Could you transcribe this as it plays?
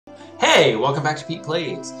Hey, welcome back to Pete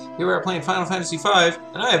Plays. Here we are playing Final Fantasy V,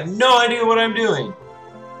 and I have no idea what I'm doing.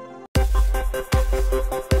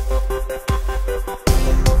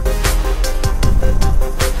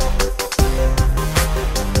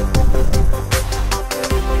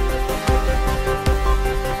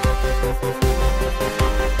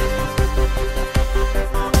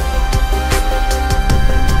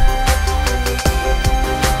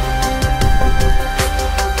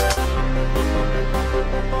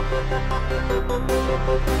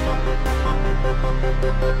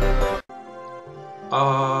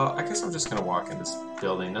 I guess I'm just gonna walk in this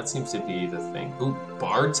building. That seems to be the thing. Ooh,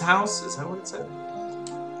 Bard's house? Is that what it said?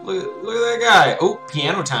 Look at that guy. Oh,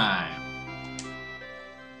 piano time.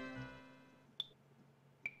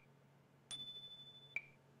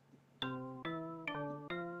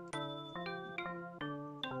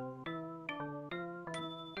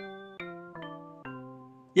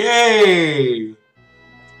 Yay!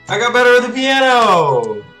 I got better at the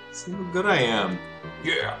piano! See how good I am.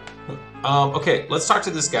 Yeah! Okay, let's talk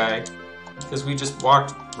to this guy, because we just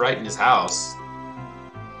walked right in his house.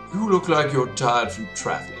 You look like you're tired from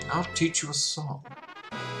traveling. I'll teach you a song.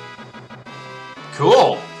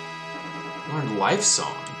 Cool! Learned life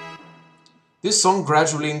song. This song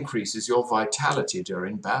gradually increases your vitality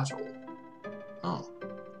during battle. Oh.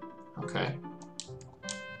 Okay.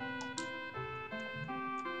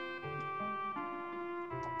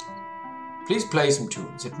 Please play some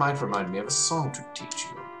tunes. It might remind me of a song to teach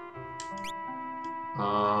you.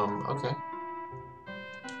 Okay.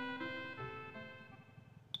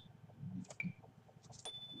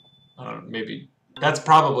 Maybe that's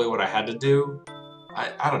probably what I had to do.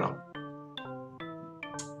 I don't know.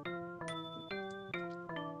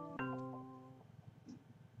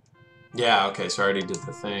 Yeah, okay, so I already did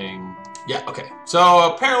the thing. Yeah, okay.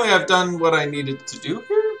 So apparently I've done what I needed to do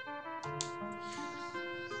here.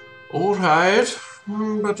 Alright.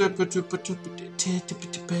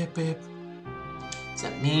 Does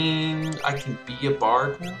that mean I can be a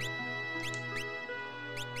bard now?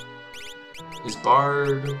 Is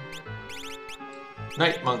bard...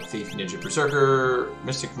 Knight, monk, thief, ninja, berserker,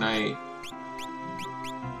 mystic knight,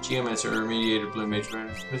 geomancer, mediator, blue mage,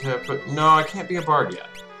 but no, I can't be a bard yet.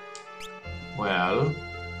 Well,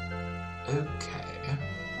 okay.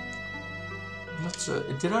 Let's,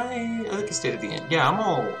 did I think I stayed at the end. Yeah, I'm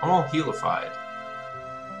all healified.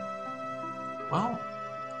 Well,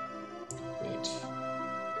 wait.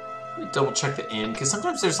 Let me double check the inn, because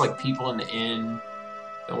sometimes there's like people in the inn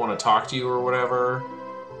that want to talk to you or whatever.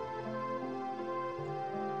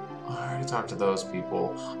 I already talked to those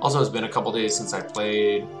people. Also, it's been a couple days since I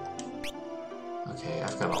played. Okay,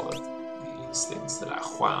 I've got all of these things that I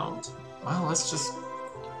found. Well, let's just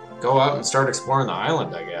go out and start exploring the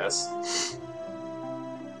island, I guess.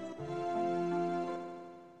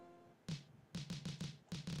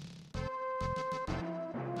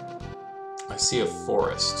 I see a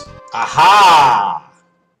forest. Aha!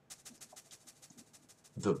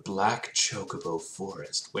 The Black Chocobo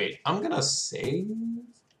Forest. Wait, I'm gonna save?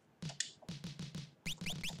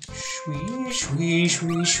 Shwee, shwee,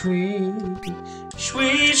 shwee, shwee.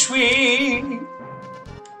 Shwee, shwee.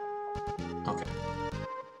 Okay.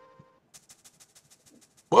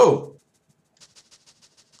 Whoa!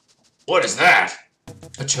 What is that?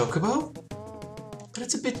 A chocobo? But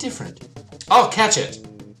it's a bit different. I'll catch it!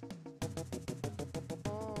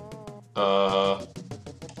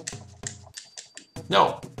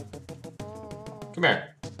 No. Come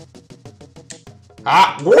here.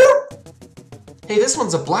 Ah! Whoop! Hey, this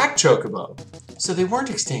one's a black chocobo. So they weren't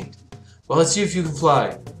extinct. Well, let's see if you can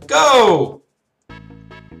fly. Go!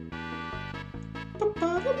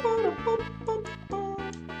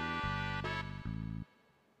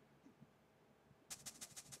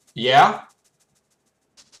 Yeah?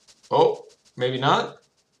 Oh, maybe not?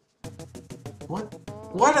 What?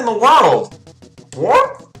 What in the world?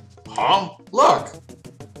 What? Huh? Look!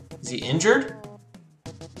 Is he injured?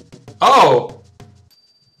 Oh!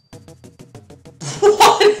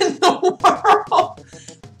 What in the world?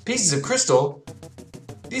 Pieces of crystal?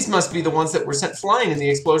 These must be the ones that were sent flying in the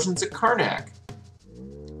explosions at Karnak.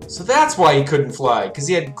 So that's why he couldn't fly, because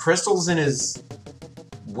he had crystals in his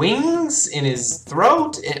wings? In his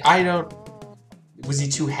throat? I don't... Was he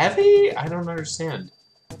too heavy? I don't understand.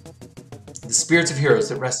 The spirits of heroes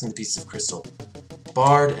that rest in the pieces of crystal.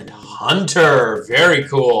 Bard and Hunter! Very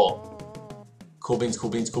cool! Cool beans, cool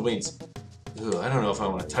beans, cool beans. Ooh, I don't know if I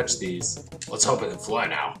want to touch these. Let's hope I can fly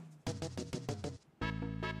now.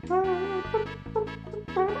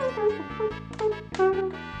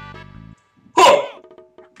 Oh!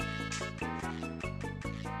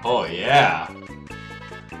 Oh yeah!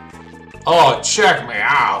 Oh, check me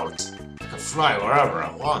out! fly wherever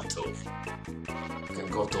I want to. I can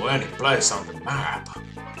go to any place on the map.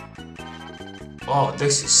 Oh,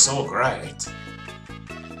 this is so great.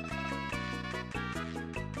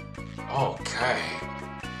 Okay.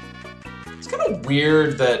 It's kind of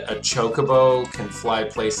weird that a chocobo can fly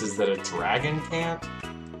places that a dragon can't.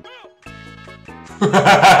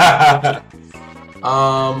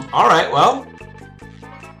 Alright, well.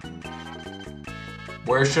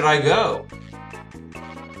 Where should I go?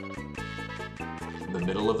 In the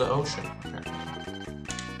middle of the ocean. Okay.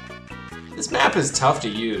 This map is tough to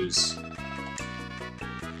use.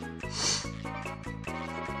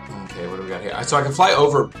 Okay, what do we got here? So I can fly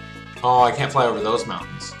over... Oh, I can't fly over those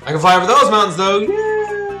mountains. I can fly over those mountains, though!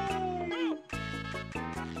 Yay!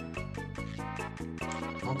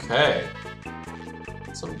 Okay.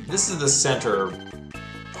 So this is the center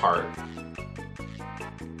part.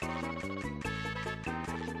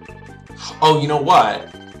 Oh, you know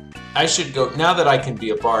what? I should go... Now that I can be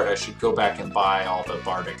a bard, I should go back and buy all the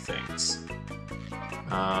bardic things.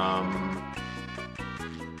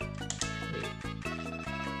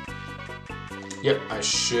 Yep, I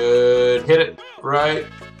should hit it right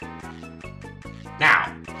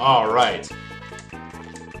now. All right.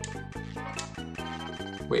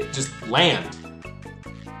 Wait, just land.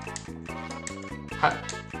 How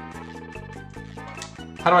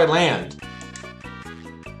do I land?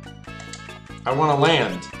 I want to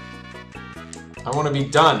land. I want to be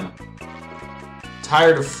done.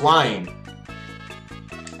 Tired of flying.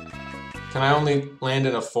 Can I only land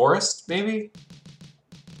in a forest, maybe?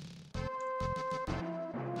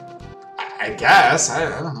 I guess. I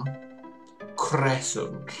don't know.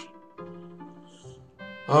 Crescent.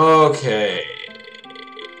 Okay.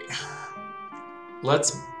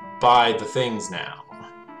 Let's buy the things now.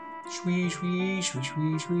 Shwee, shwee, shwee,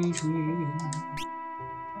 shwee, shwee, shwee.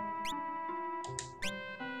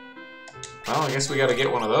 Well, I guess we gotta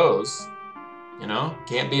get one of those. You know?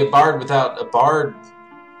 Can't be a bard without a bard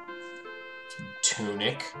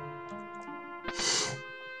tunic.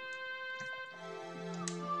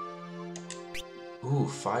 Ooh,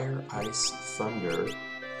 fire, ice, thunder.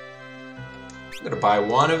 I'm gonna buy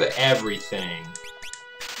one of everything.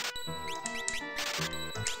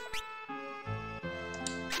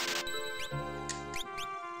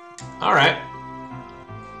 Alright.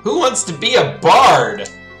 Who wants to be a bard?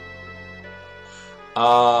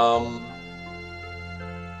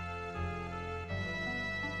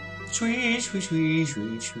 Shwee, shwee, shwee,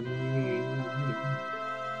 shwee, shwee.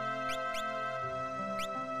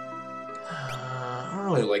 I don't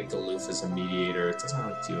really like Duluth as a mediator. It doesn't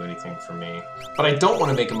really do anything for me. But I don't want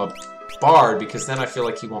to make him a bard because then I feel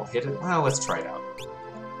like he won't hit it. Well, let's try it out.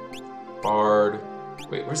 Bard.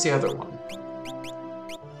 Wait, where's the other one?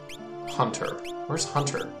 Hunter. Where's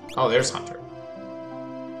Hunter? Oh, there's Hunter.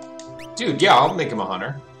 Dude, yeah, I'll make him a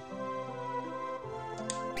hunter.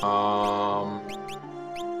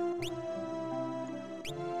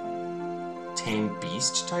 Tame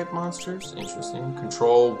beast type monsters? Interesting.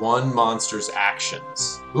 Control one monster's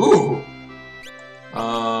actions. Ooh!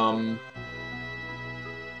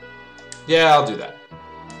 Yeah, I'll do that.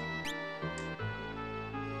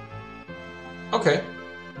 Okay.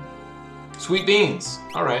 Sweet beans.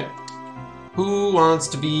 Alright. Who wants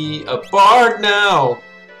to be a bard now?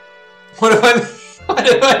 What if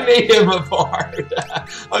I made him a bard?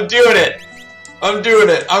 I'm doing it. I'm doing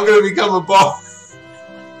it. I'm gonna become a bard.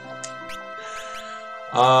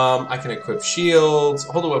 I can equip shields,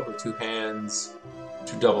 hold a weapon with 2 hands,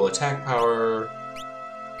 2 double attack power,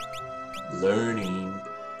 learning.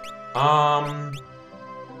 I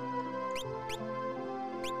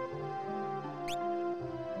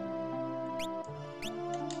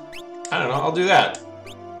don't know, I'll do that.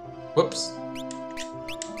 Whoops.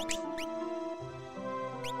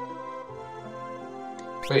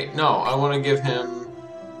 Wait, no, I want to give him...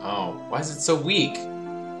 Oh, why is it so weak?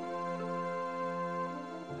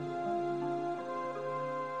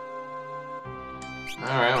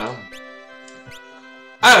 Alright, well.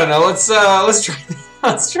 I don't know, let's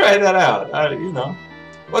try that out. You know.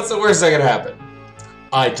 What's the worst that could happen?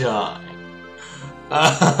 I die.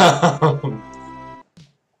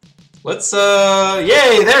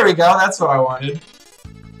 Yay, there we go, that's what I wanted.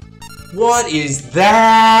 What is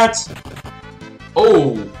that?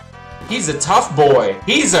 Oh, he's a tough boy.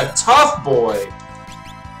 He's a tough boy.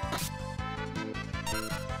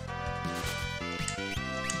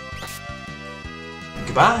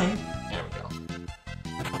 Goodbye. There we go.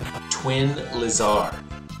 Twin Lizard.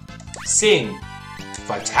 Sing.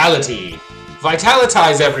 Vitality.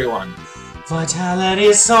 Vitalitize everyone.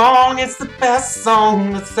 Vitality song, it's the best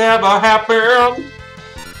song that's ever happened.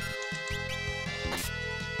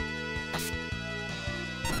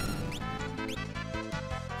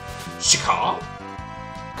 Chika.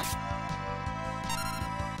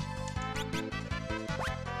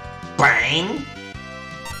 Bang!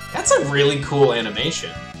 That's a really cool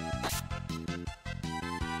animation.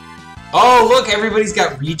 Oh, look, everybody's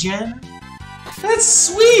got regen. That's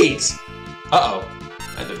sweet! Uh-oh.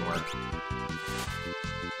 That didn't work.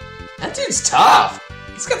 That dude's tough.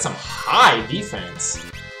 He's got some high defense.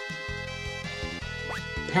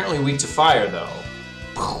 Apparently weak to fire, though.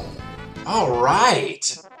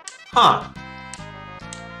 Alright. Huh.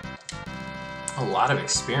 A lot of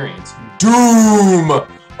experience. Doom!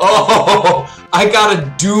 Oh, I got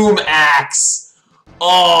a Doom axe.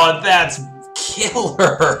 Oh, that's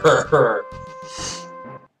killer.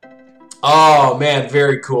 Oh man,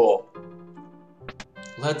 very cool.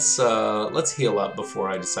 Let's heal up before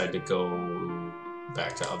I decide to go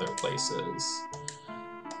back to other places.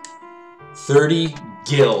 30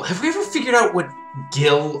 gil. Have we ever figured out what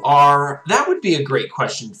gil are? That would be a great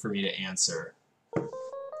question for me to answer.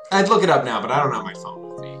 I'd look it up now, but I don't have my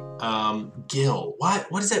phone with me. Gil. What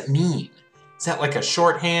does that mean? Is that like a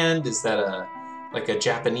shorthand? Is that like a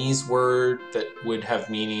Japanese word that would have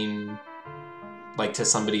meaning like to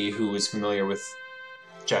somebody who is familiar with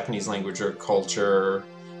Japanese language or culture?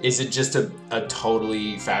 Is it just a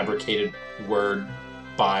totally fabricated word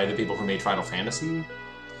by the people who made Final Fantasy?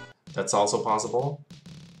 That's also possible.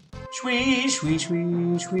 Shwee, shwee,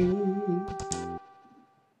 shwee, shwee.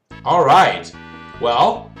 Alright.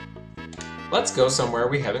 Well, let's go somewhere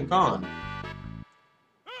we haven't gone.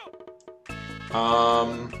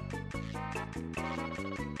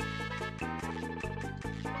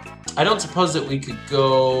 I don't suppose that we could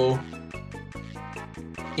go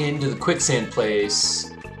into the quicksand place,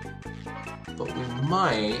 but we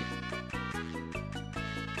might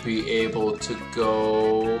be able to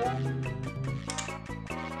go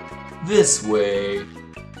this way.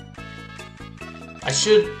 I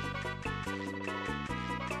should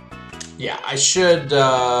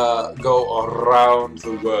go around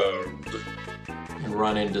the world and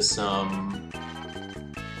run into some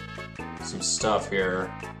stuff here.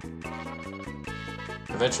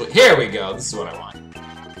 Eventually, here we go. This is what I want.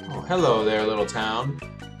 Oh, hello there, little town.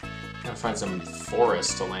 Gotta find some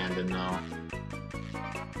forest to land in, though.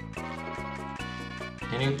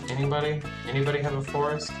 Anybody? Anybody have a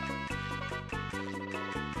forest?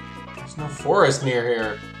 There's no forest near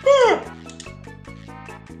here.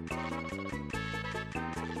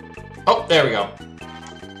 Oh, there we go.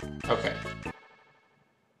 Okay.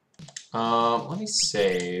 Let me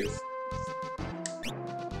save.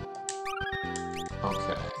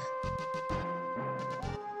 Okay.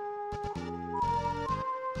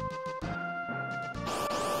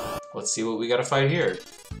 Let's see what we gotta fight here.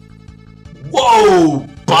 Whoa!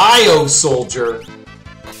 BIOSOLDIER!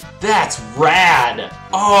 That's rad!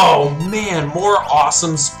 Oh man, more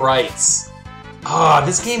awesome sprites. Ah,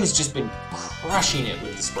 this game has just been crushing it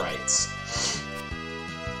with the sprites.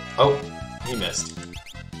 Oh, he missed.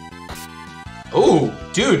 Oh,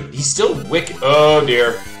 dude, he's still wicked. Oh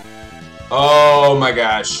dear. Oh my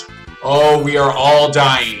gosh. Oh, we are all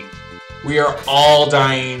dying. We are all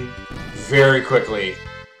dying very quickly.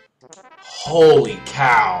 Holy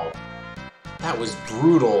cow. That was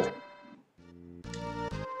brutal.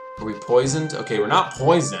 Are we poisoned? Okay, we're not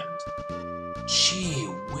poisoned. Gee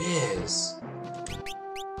whiz.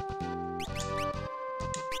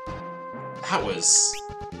 That was...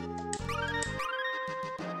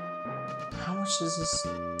 How much does this...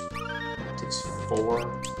 It takes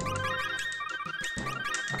 4.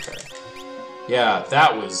 Okay. Yeah,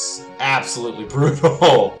 that was absolutely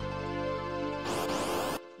brutal.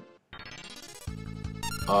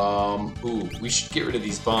 Ooh, we should get rid of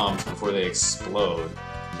these bombs before they explode.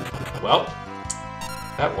 Well,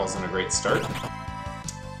 that wasn't a great start.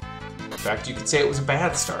 In fact, you could say it was a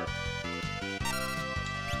bad start.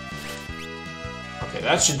 Okay,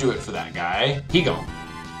 that should do it for that guy. He gone.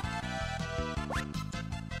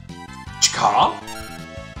 Chika?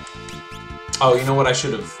 Oh, you know what I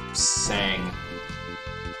should have sang?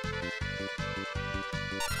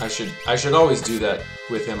 I should always do that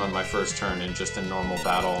with him on my first turn in just a normal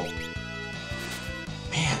battle.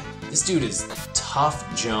 Man, this dude is tough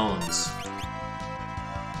Jones.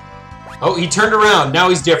 Oh, he turned around. Now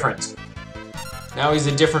he's different. Now he's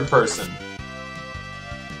a different person.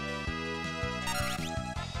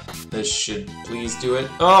 This should please do it.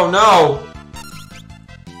 Oh, no!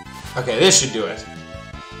 Okay, this should do it.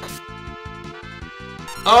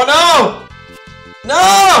 Oh, no!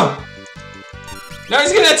 No! Now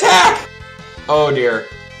he's gonna attack! Oh, dear.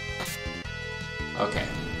 Okay.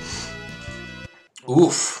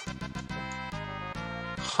 Oof.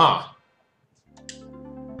 Huh.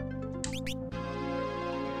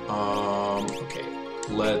 Okay.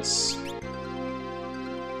 Let's...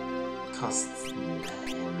 Cost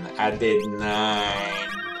 9. I did 9.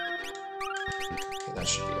 Okay, that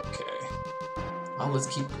should be okay. Well, let's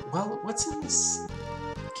keep... Well, what's in this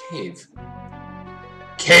cave?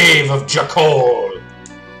 Cave of Jakol!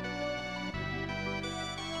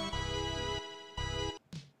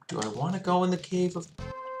 Do I want to go in the cave of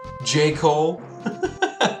J. Cole?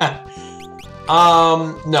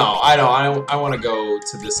 No, I don't. I want to go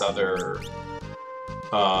to this other...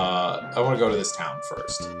 I want to go to this town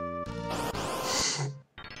first.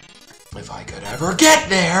 If I could ever get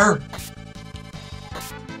there!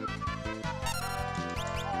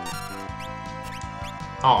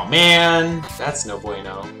 Oh man, that's no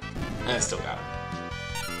bueno. I still got him.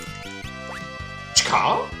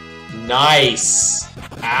 Chka? Nice!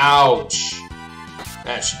 Ouch!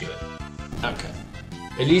 That should do it. Okay.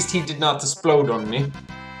 At least he did not explode on me.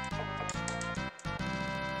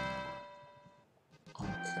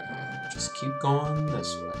 Okay, just keep going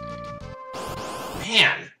this way.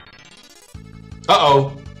 Man!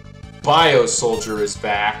 Uh-oh. BIOSOLDIER is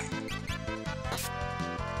back.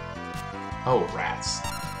 Oh, rats.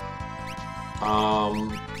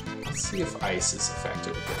 Let's see if ice is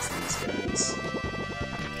effective against these guys.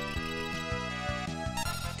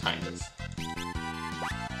 Kind of.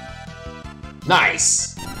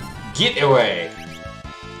 Nice! Get away!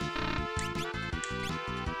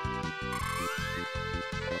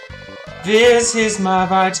 This is my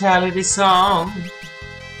vitality song.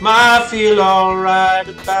 My feel alright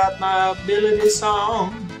about my ability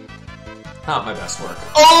song. Not my best work.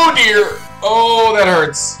 Oh dear! Oh, that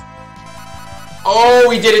hurts. Oh,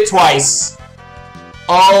 we did it twice.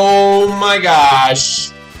 Oh my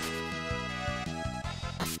gosh.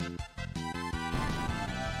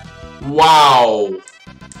 Wow.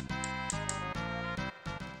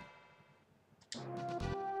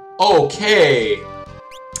 Okay.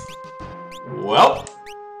 Well,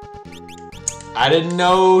 I didn't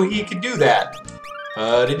know he could do that,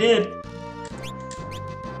 but he did.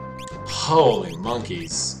 Holy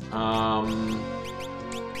monkeys.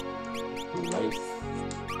 Life.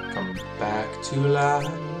 Come back to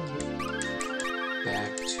life.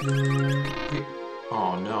 Back to...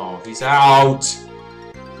 Oh no, he's out!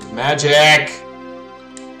 Magic!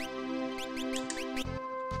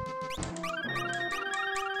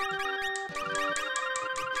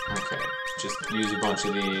 Okay, just use a bunch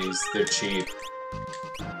of these. They're cheap.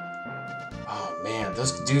 Oh man,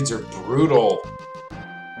 those dudes are brutal.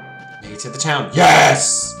 Make it to the town.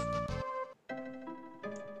 Yes!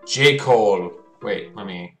 J. Cole. Wait, let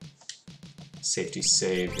me... Safety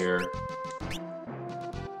save here.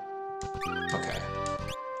 Okay.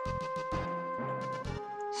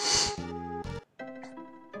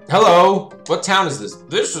 Hello! What town is this?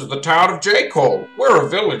 This is the town of J. Cole. We're a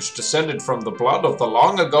village descended from the blood of the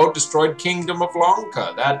long ago destroyed kingdom of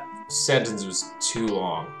Lanka. That sentence was too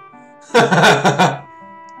long.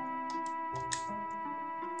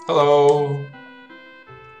 Hello.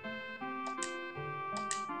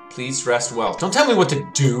 Please rest well. Don't tell me what to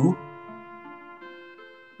do!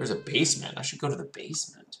 There's a basement. I should go to the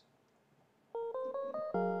basement.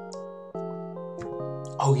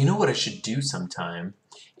 Oh, you know what I should do sometime?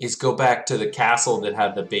 Is go back to the castle that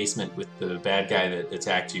had the basement with the bad guy that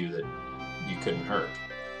attacked you that you couldn't hurt.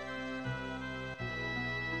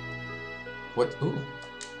 What? Ooh.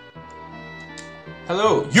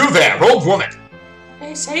 Hello. You there, old woman!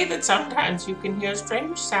 They say that sometimes you can hear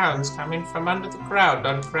strange sounds coming from under the ground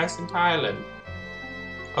on Crescent Island.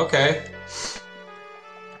 Okay.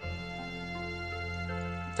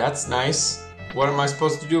 That's nice. What am I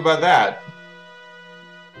supposed to do about that?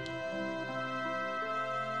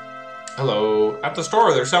 Hello. At the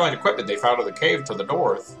store, they're selling equipment they found in the cave to the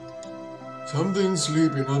north. Something's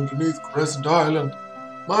sleeping underneath Crescent Island.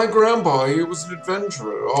 My grandpa, he was an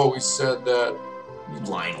adventurer, always said that. You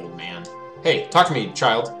lying old man. Hey, talk to me,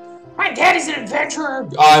 child. My daddy's an adventurer.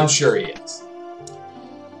 I'm sure he is.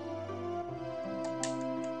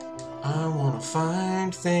 I want to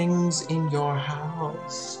find things in your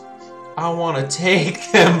house. I want to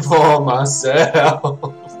take them for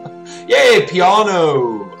myself. Yay,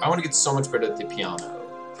 piano! I want to get so much better at the piano.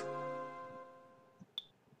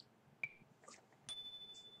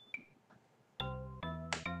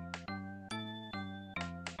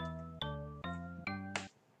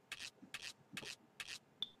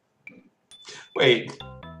 Wait.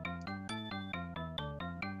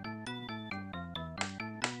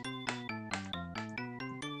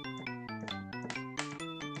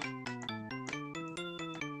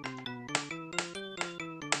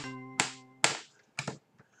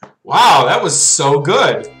 Wow, that was so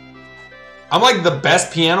good. I'm like the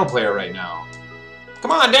best piano player right now.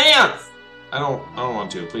 Come on, dance! I don't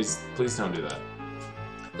want to. Please don't do that.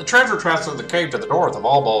 The treasure chests in the cave to the north have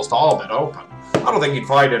almost all been opened. I don't think you'd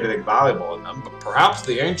find anything valuable in them, but perhaps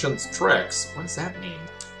the ancients' tricks. What does that mean?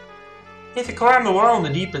 If you climb the wall in the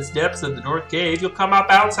deepest depths of the north cave, you'll come up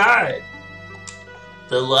outside.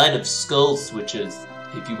 The light of skull switches.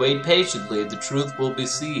 If you wait patiently, the truth will be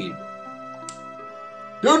seen.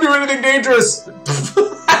 Don't do anything dangerous!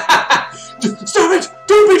 Stop it!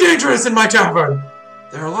 Don't be dangerous in my tavern!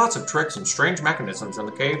 There are lots of tricks and strange mechanisms in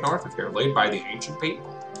the cave north of here, laid by the ancient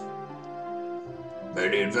people.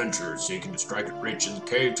 Many adventurers seeking to strike it rich in the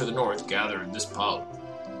cave to the north gather in this pub.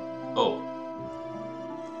 Oh.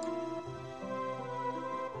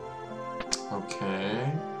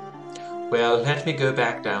 Okay. Well, let me go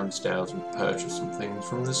back downstairs and purchase some things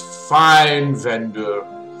from this fine vendor.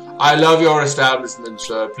 I love your establishment,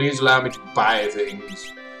 sir. Please allow me to buy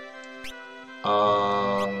things. I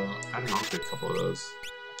don't know, I'll get a couple of those.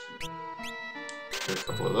 Get a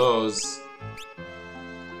couple of those.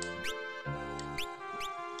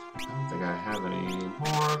 I don't think I have any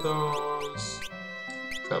more of those.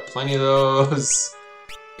 Got plenty of those.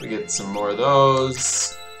 We get some more of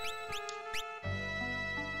those.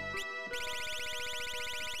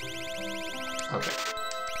 Okay.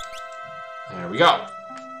 There we go.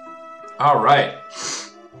 Alright.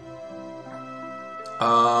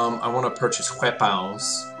 I want to purchase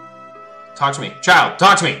weapons. Talk to me. Child,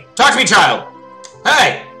 talk to me. Talk to me, child!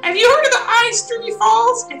 Hey! Have you heard of the Ice Streamy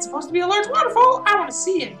Falls? It's supposed to be a large waterfall. I want to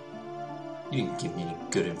see it. You didn't give me any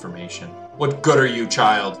good information. What good are you,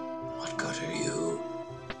 child? What good are you?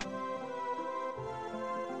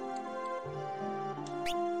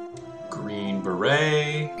 Green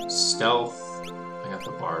beret. Stealth. I got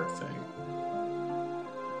the bard thing.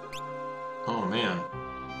 Oh, man.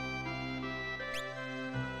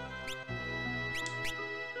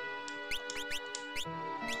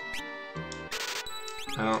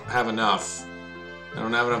 I don't have enough. I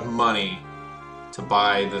don't have enough money to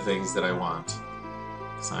buy the things that I want.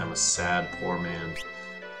 Because I'm a sad, poor man.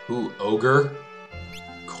 Ooh, ogre.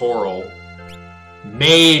 Coral.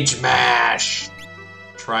 Mage mash!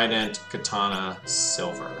 Trident, katana,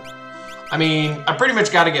 silver. I mean, I pretty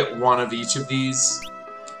much got to get one of each of these.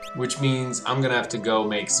 Which means I'm going to have to go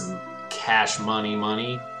make some cash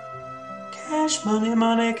money. Cash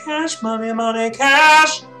money, cash money,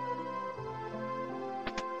 cash!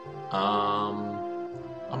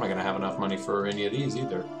 I'm not gonna have enough money for any of these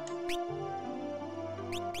either.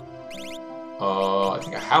 I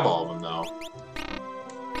think I have all of them though.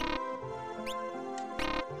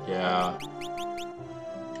 Yeah.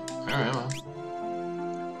 Alright, well.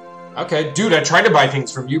 Okay, dude, I tried to buy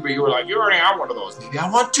things from you, but you were like, you already have one of those. Maybe I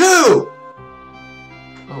want two!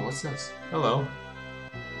 Oh, what's this? Hello.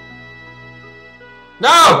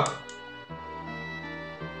 No!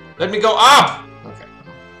 Let me go up! Okay.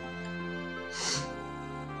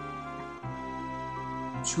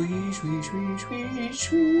 Sweet, sweet, sweet, sweet,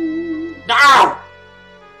 sweet. No!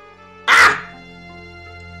 Ah!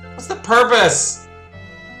 What's the purpose?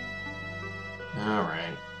 Alright.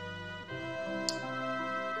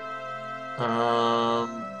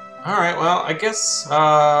 Alright, well, I guess,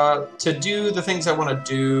 to do the things I want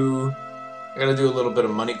to do, I gotta do a little bit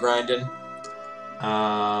of money grinding.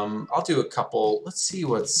 I'll do a couple, let's see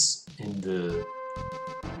what's in the,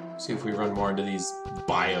 see if we run more into these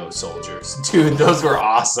BIOSOLDIERs. Dude, those were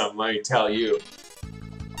awesome, let me tell you.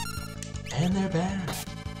 And they're bad.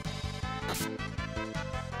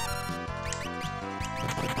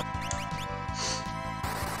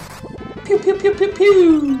 Pew, pew, pew, pew,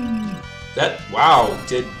 pew! That, wow,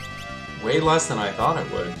 did way less than I thought it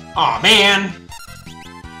would. Aw, man!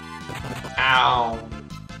 Ow.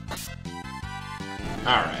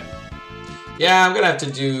 Alright. Yeah, I'm gonna have to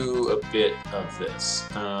do a bit of this.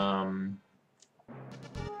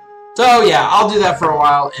 So yeah, I'll do that for a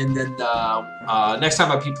while, and then next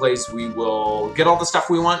time on PETEPLAYS we will get all the stuff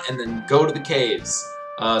we want and then go to the caves.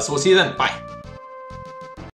 So we'll see you then. Bye.